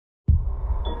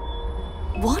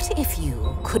What if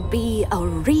you could be a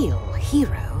real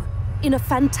hero in a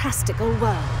fantastical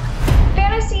world?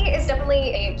 Fantasy is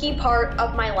definitely a key part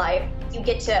of my life. You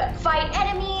get to fight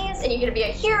enemies, and you get to be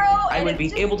a hero. I would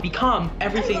be able to become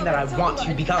everything that I want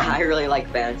to become. I really like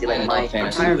fantasy. Like my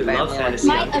fantasy. I love fantasy.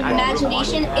 My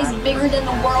imagination is bigger than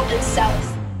the world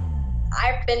itself.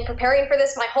 I've been preparing for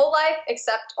this my whole life,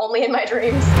 except only in my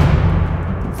dreams.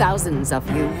 Thousands of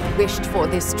you wished for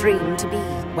this dream to be,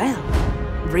 well,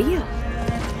 real.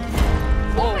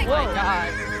 Oh my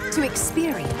God! To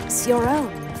experience your own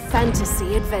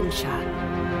fantasy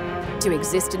adventure. To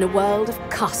exist in a world of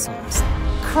castles,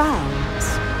 crowns,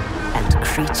 and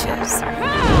creatures.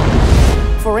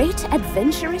 For 8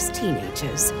 adventurous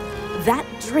teenagers, that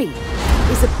dream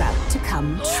is about to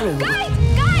come true. Guys!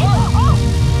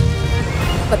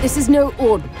 Oh! But this is no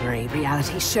ordinary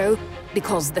reality show,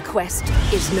 because the quest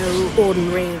is no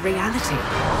ordinary reality.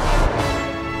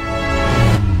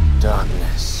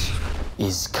 Darkness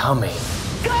is coming.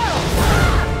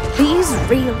 These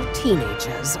real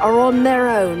teenagers are on their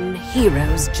own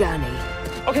hero's journey.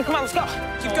 Okay, come on, let's go.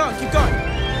 Keep going, keep going.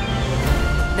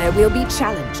 There will be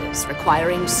challenges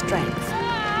requiring strength,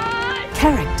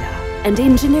 character, and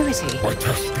ingenuity. My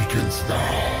test begins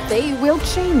now. They will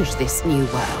change this new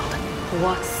world.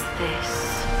 What's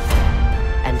this?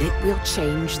 And it will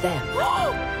change them.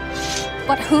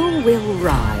 But who will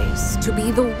rise to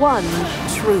be the one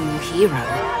true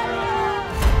hero?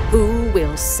 Who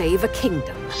will save a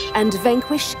kingdom and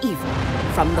vanquish evil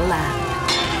from the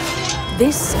land?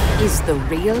 This is the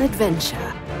real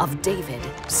adventure of David,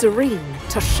 Serene,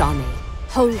 Tashani,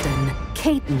 Holden,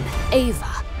 Caden,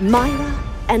 Ava, Myra,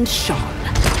 and Sean.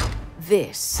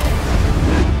 This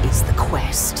is the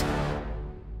quest.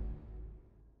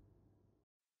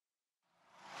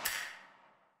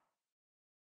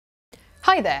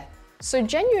 Hi there. So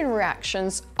genuine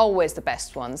reactions are always the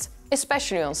best ones,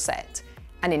 especially on set.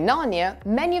 And in Narnia,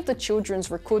 many of the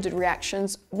children's recorded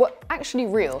reactions were actually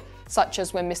real, such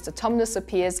as when Mr. Tumnus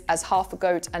appears as half a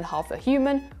goat and half a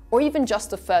human, or even just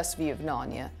the first view of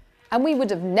Narnia. And we would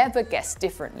have never guessed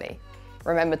differently.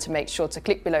 Remember to make sure to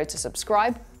click below to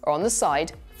subscribe, or on the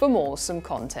side for more awesome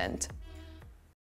content.